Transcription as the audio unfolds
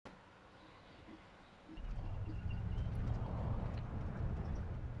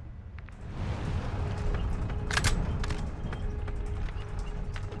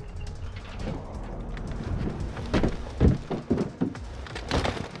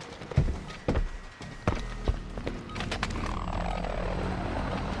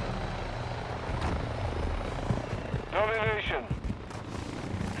location.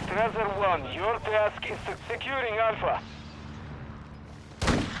 Strasser 1, your task is securing Alpha.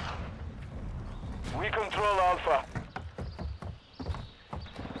 We control Alpha.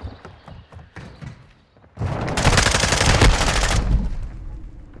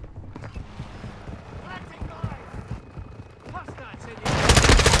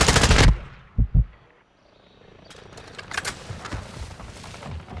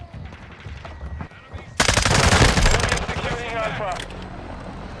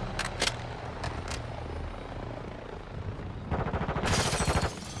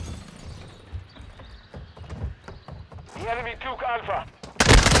 The enemy took Alpha.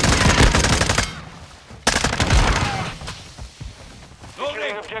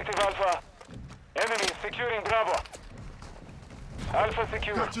 Securing objective Alpha. Enemy securing Bravo. Alpha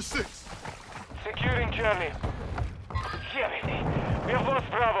secure. Gotcha 6. Securing Charlie. Damn it. We have lost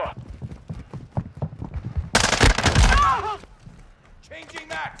Bravo. Changing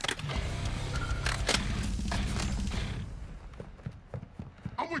that.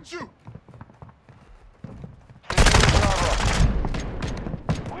 I'm with you.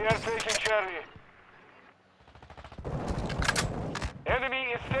 We are taking Charlie. Enemy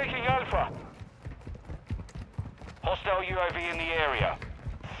is taking Alpha. Hostile UAV in the area.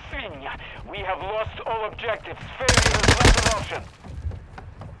 Swing. We have lost all objectives. Failure is not an option.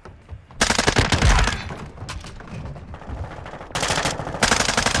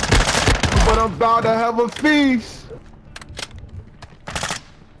 But I'm about to have a feast.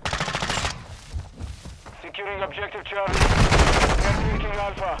 Securing objective Charlie. We are taking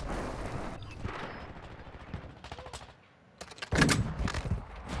Alpha.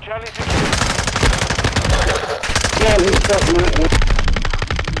 Charlie secured. Charlie, stop, man.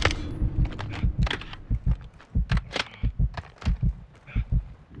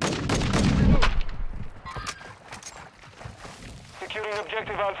 Securing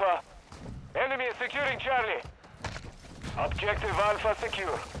objective Alpha. Enemy is securing Charlie. Objective Alpha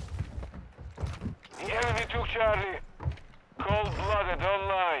secure. The enemy took Charlie. Cold-blooded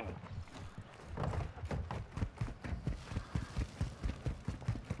online.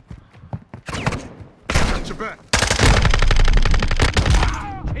 Got your back.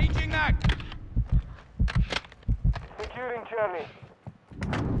 Changing that. Securing Charlie.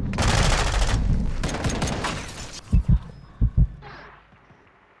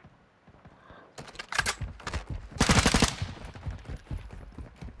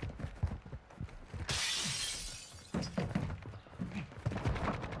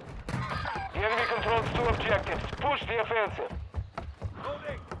 The enemy controls 2 objectives. Push the offensive.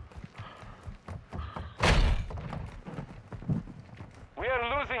 We are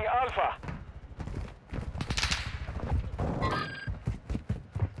losing Alpha.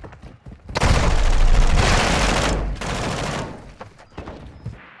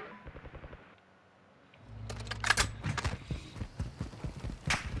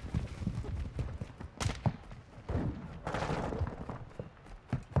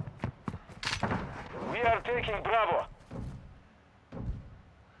 We are taking Bravo.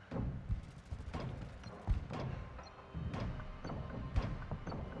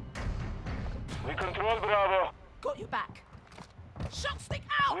 We control Bravo. Got your back. Shot stick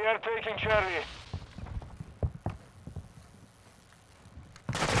out! We are taking Charlie.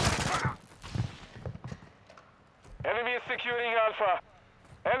 Enemy is securing Alpha.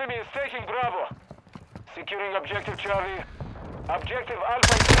 Enemy is taking Bravo. Securing objective Charlie. Objective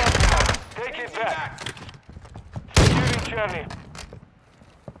Alpha is compromised. Take it back. Securing Charlie.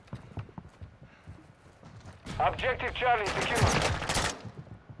 Objective Charlie secure.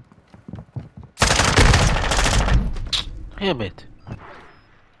 Damn it.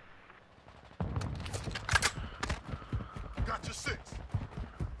 Gotcha 6.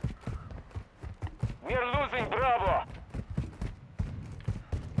 We are losing Bravo.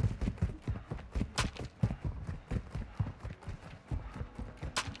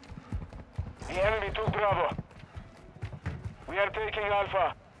 The enemy took Bravo. We are taking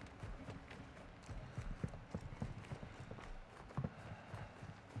Alpha.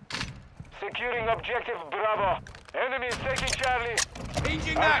 Securing objective Bravo. Enemy is taking Charlie.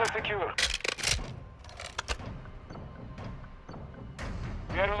 Changing Alpha that. secure.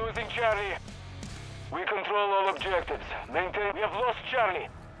 We are losing Charlie. We control all objectives. Maintain. We have lost Charlie.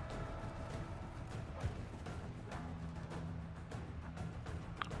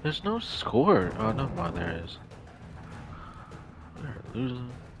 There's no score. Oh, no, mind, there is. They're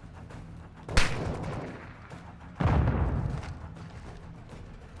losing.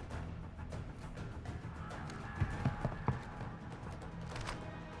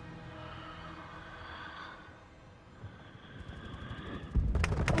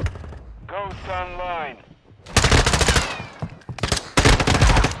 online.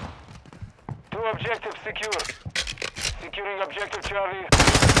 2 objectives secure. Securing objective Charlie.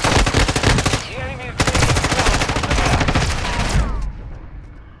 The enemy is taking ground.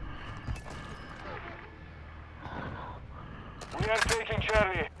 We are taking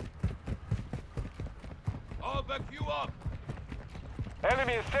Charlie. I'll back you up.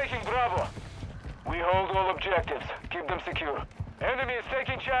 Enemy is taking Bravo. We hold all objectives. Keep them secure. Enemy is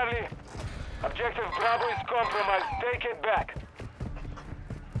taking Charlie. Objective Bravo is compromised. Take it back.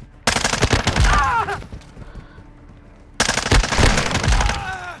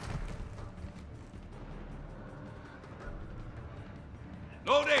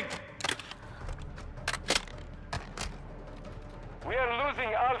 Loading. We are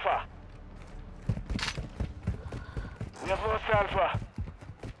losing Alpha. We have lost Alpha.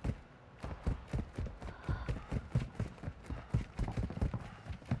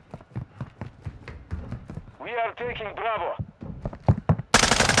 We are taking Bravo.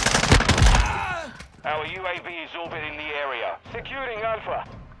 Our UAV is orbiting the area. Securing Alpha.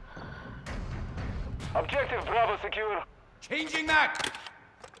 Objective Bravo secure. Changing that.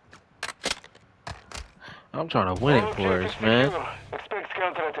 I'm trying to win All it for us, objectives man. secure. Expect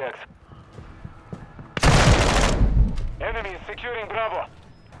counterattacks. Enemy is securing Bravo.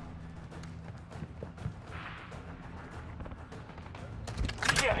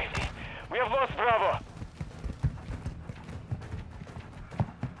 Damn it. We have lost Bravo.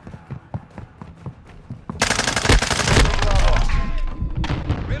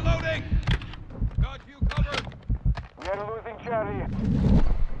 Reloading. Got you covered. We are losing Charlie.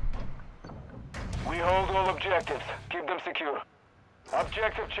 We hold all objectives. Keep them secure.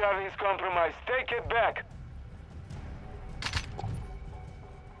 Objective Charlie is compromised. Take it back.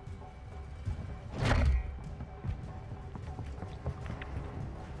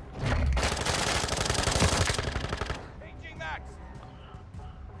 Changing that.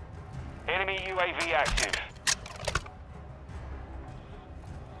 Enemy UAV active.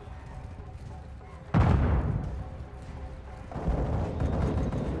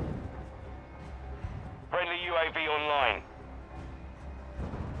 Friendly UAV online.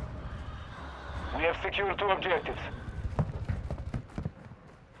 We have secured 2 objectives.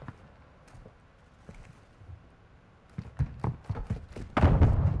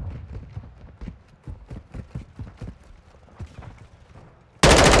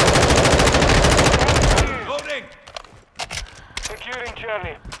 Loading. Securing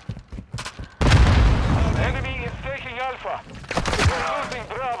Charlie. Enemy is taking Alpha. We're losing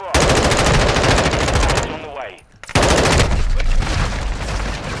Bravo. On the way.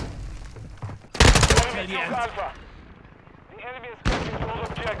 Enemy took Alpha. The enemy is taking all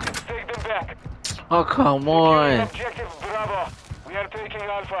objectives. Take them back. Oh, come Securing on. objective Bravo. We are taking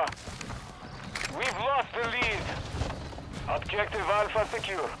Alpha. We've lost the lead. Objective Alpha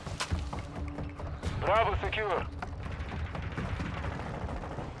secure. Bravo secure.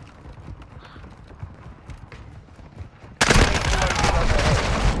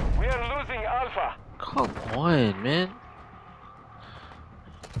 We are losing Alpha. Come on, man.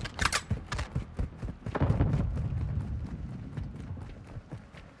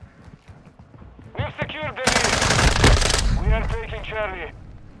 We've secured the lead. We are taking Charlie.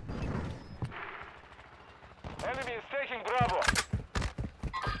 Enemy is taking Bravo.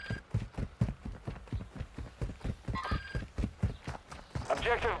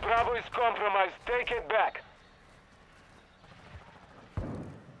 Objective Bravo is compromised. Take it back.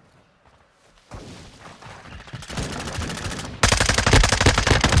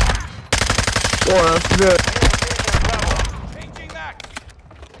 Boy, that's good. Bravo. Changing that.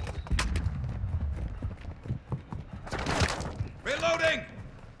 Reloading.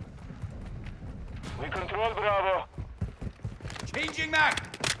 We control Bravo. Changing that.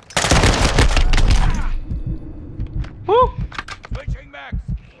 Woo! Switching backs.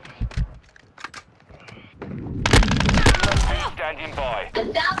 Standing by.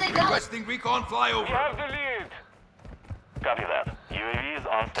 Requesting recon We flyover. have the lead. Copy that. UAV is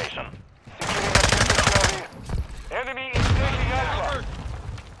on station. Securing objective Charlie. Enemy is taking Alpha.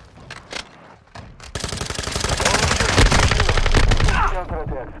 Covered.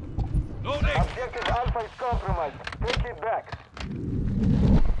 Counterattack. Loading. Objective Alpha is compromised. Take it back.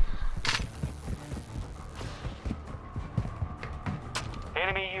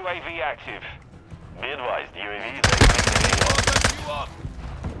 Enemy UAV active. Be advised, UAV is exiting the AO. I'll back you up.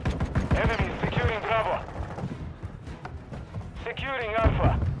 Enemy securing Bravo. Securing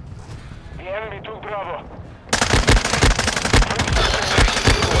Alpha. The enemy took Bravo.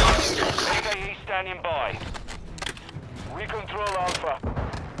 AKE standing by. We control Alpha.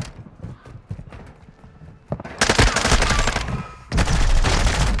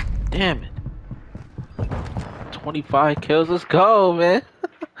 Damn it. 25 kills. Let's go, man.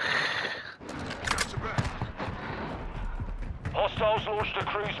 Hostiles launched a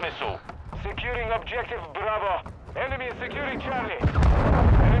cruise missile. Securing objective Bravo. Enemy is securing Charlie.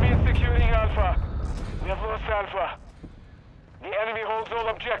 Enemy is securing Alpha. We have lost Alpha. The enemy holds all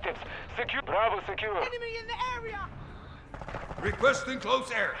objectives. Secure Bravo secure. Enemy in the area! Requesting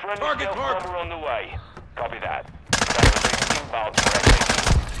close air. Friendly Target stealth marked. bomber on the way. Copy that. Bravo 6 inbound directly.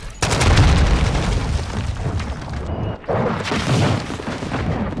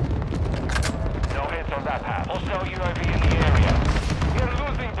 No hits on that path. Hostile UAV in the area. We are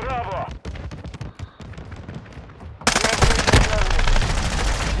losing Bravo. We are losing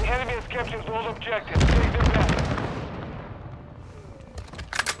Charlie. The enemy has captured all objectives. Take them back.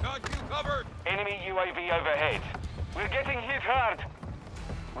 Got you covered. Enemy UAV overhead. We're getting hit hard.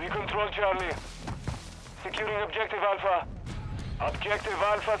 We control Charlie. Securing objective Alpha. Objective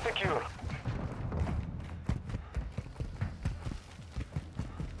Alpha secure.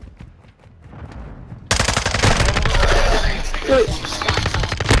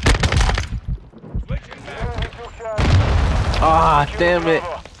 Switching back. Enemy took Charlie. Ah, Secure damn it.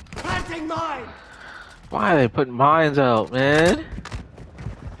 Bravo. Planting mine! Why are they putting mines out, man?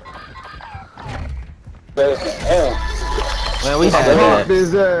 Man, we had Fuck that.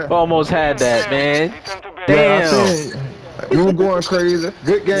 this Almost had that, man. Return to base. Damn. You were going crazy.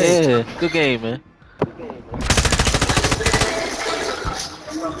 Good game. Yeah, good game, man.